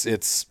 so it's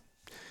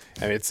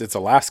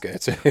Alaska.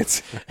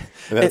 It's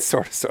that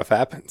sort of stuff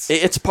happens.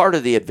 It's part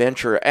of the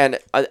adventure. And,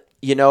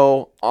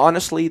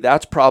 honestly,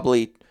 that's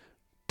probably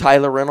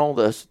Tyler Rental.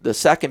 The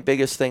second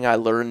biggest thing I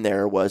learned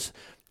there was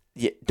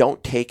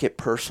don't take it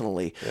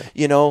personally.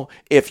 Yeah.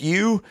 If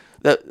you...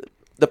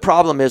 The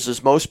problem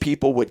is most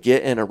people would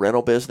get in a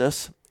rental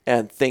business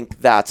and think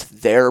that's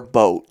their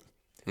boat.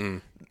 Right.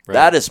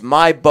 That is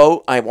my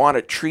boat. I want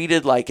it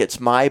treated like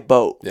it's my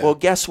boat. Yeah. Well,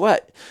 guess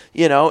what?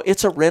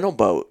 It's a rental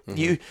boat.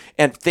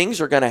 And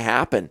things are going to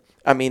happen.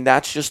 I mean,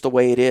 that's just the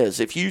way it is.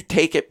 If you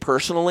take it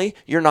personally,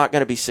 you're not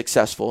going to be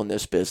successful in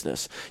this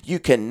business. You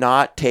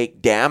cannot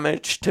take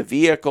damage to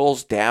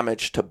vehicles,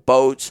 damage to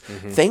boats.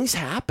 Things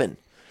happen.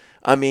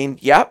 I mean,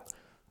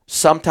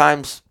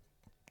 sometimes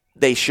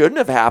they shouldn't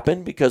have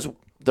happened because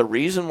the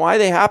reason why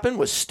they happened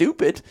was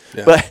stupid,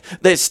 but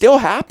they still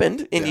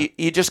happened, and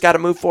you just got to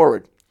move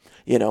forward.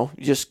 You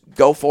just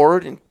go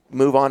forward and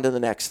move on to the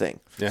next thing.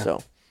 Yeah.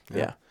 So,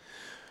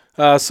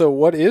 so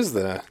what is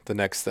the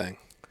next thing?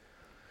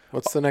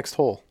 What's the next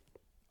hole?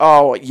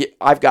 Oh,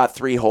 I've got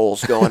 3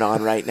 holes going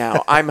on right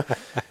now.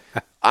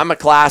 I'm a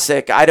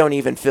classic. I don't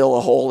even fill a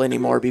hole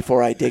anymore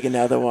before I dig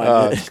another one.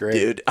 Oh, great.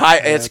 Dude,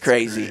 it's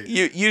crazy.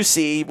 Great. You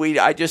see,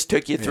 I just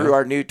took you through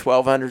our new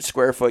 1,200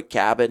 square foot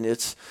cabin.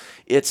 It's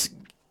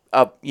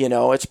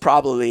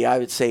probably, I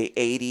would say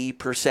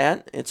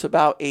 80%. It's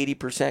about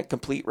 80%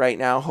 complete right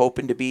now,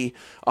 hoping to be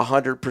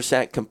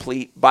 100%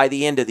 complete by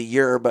the end of the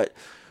year, but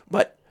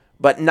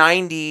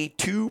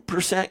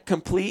 92%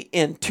 complete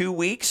in 2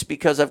 weeks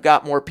because I've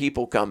got more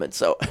people coming.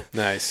 So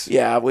nice.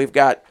 Yeah, we've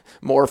got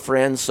more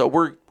friends. So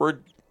we're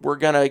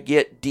going to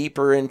get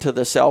deeper into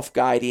the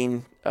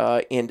self-guiding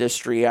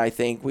industry, I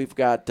think. We've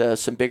got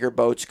some bigger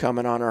boats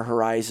coming on our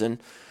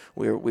horizon.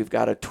 We've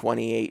got a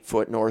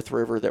 28-foot North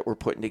River that we're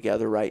putting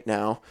together right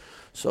now.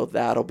 So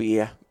that'll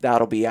be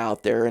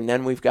out there. And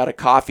then we've got a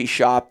coffee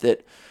shop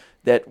that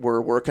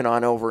we're working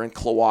on over in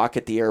Klawock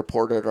at the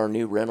airport at our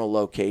new rental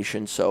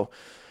location. So,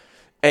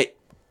 hey,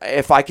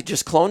 if I could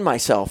just clone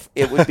myself,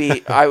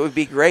 I would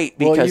be great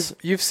because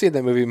you've seen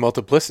that movie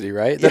Multiplicity,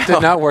 right? That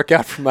did not work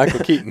out for Michael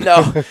Keaton.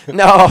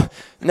 No,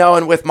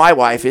 and with my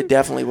wife, it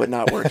definitely would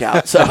not work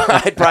out. So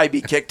I'd probably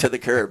be kicked to the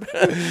curb.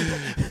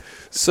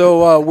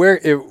 So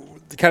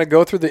kind of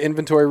go through the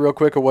inventory real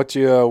quick of what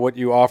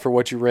you offer,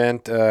 what you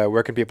rent,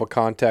 where can people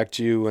contact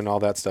you, and all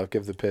that stuff.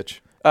 Give the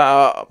pitch.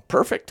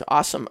 Perfect,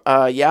 awesome.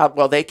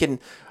 Well, they can.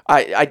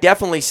 I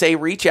definitely say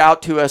reach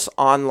out to us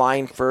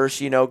online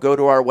first. Go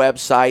to our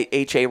website,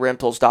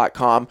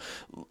 harentals.com.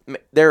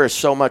 There is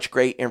so much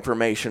great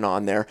information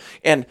on there.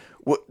 And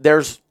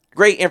there's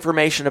great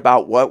information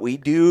about what we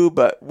do,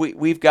 but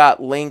we've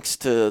got links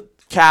to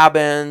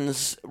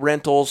cabins,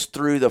 rentals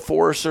through the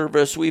Forest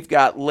Service. We've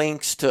got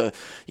links to,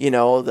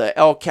 the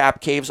El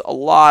Cap Caves. A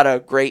lot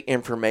of great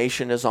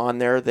information is on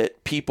there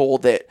that people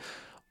that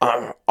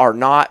are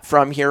not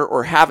from here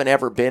or haven't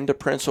ever been to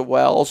Prince of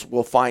Wales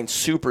will find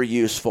super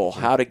useful.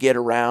 How to get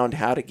around,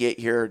 how to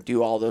get here,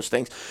 do all those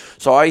things.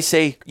 So I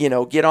say,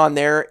 get on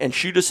there and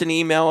shoot us an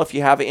email if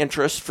you have an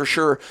interest for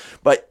sure.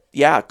 But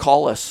yeah,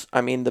 call us.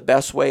 I mean, the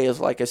best way is,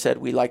 like I said,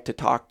 we like to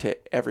talk to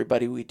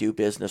everybody we do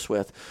business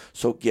with.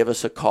 So give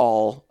us a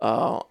call.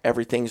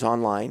 Everything's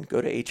online.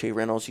 Go to HA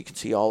Rentals. You can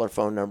see all our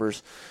phone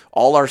numbers,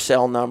 all our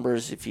cell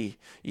numbers. If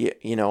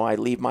I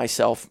leave my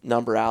cell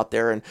number out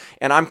there, and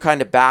I'm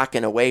kind of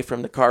backing away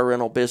from the car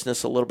rental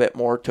business a little bit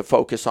more to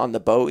focus on the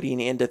boating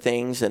into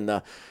things and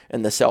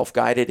the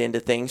self-guided into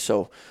things.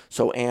 So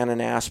Ann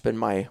and Aspen,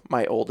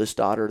 my oldest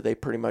daughter, they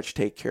pretty much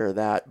take care of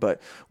that.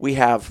 But we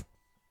have,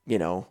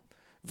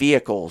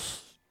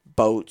 vehicles,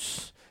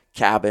 boats,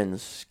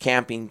 cabins,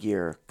 camping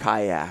gear,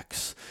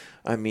 kayaks.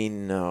 I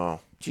mean,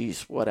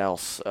 what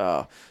else?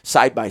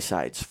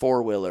 Side-by-sides,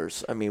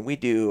 four-wheelers. I mean, we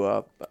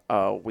do,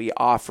 we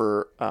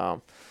offer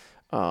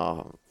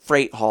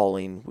freight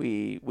hauling.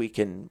 We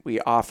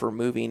offer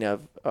moving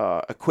of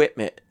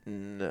equipment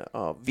and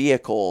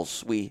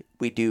vehicles. We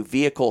do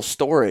vehicle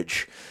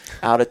storage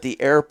out at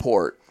the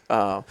airport.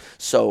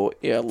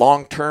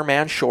 Long-term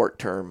and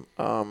short-term.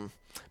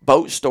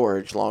 Boat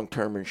storage,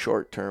 long-term and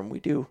short-term. We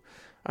do.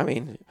 I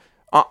mean,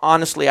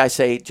 honestly, I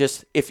say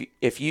just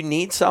if you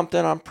need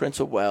something on Prince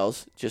of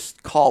Wales,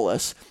 just call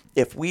us.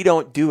 If we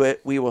don't do it,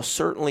 we will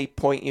certainly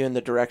point you in the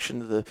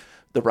direction of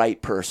the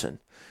right person,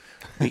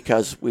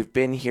 because we've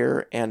been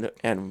here and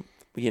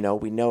we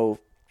know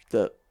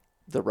the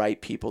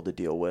right people to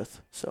deal with.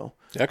 So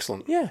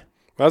excellent. Yeah.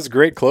 Well, that's a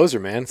great closer,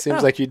 man.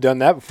 Seems like you've done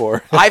that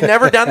before. I've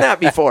never done that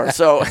before,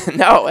 so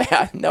no,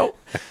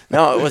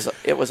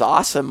 it was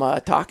awesome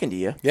talking to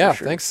you. Yeah,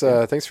 sure. Thanks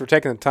for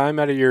taking the time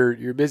out of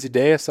your busy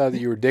day. I saw that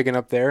you were digging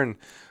up there, and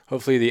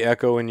hopefully the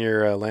echo in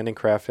your landing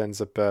craft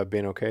ends up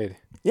being okay.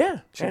 Yeah,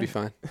 should be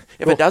fine.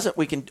 If it doesn't,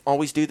 we can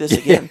always do this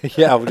again.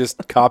 Yeah, we'll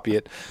just copy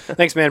it.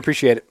 Thanks, man.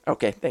 Appreciate it.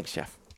 Okay, thanks, Jeff.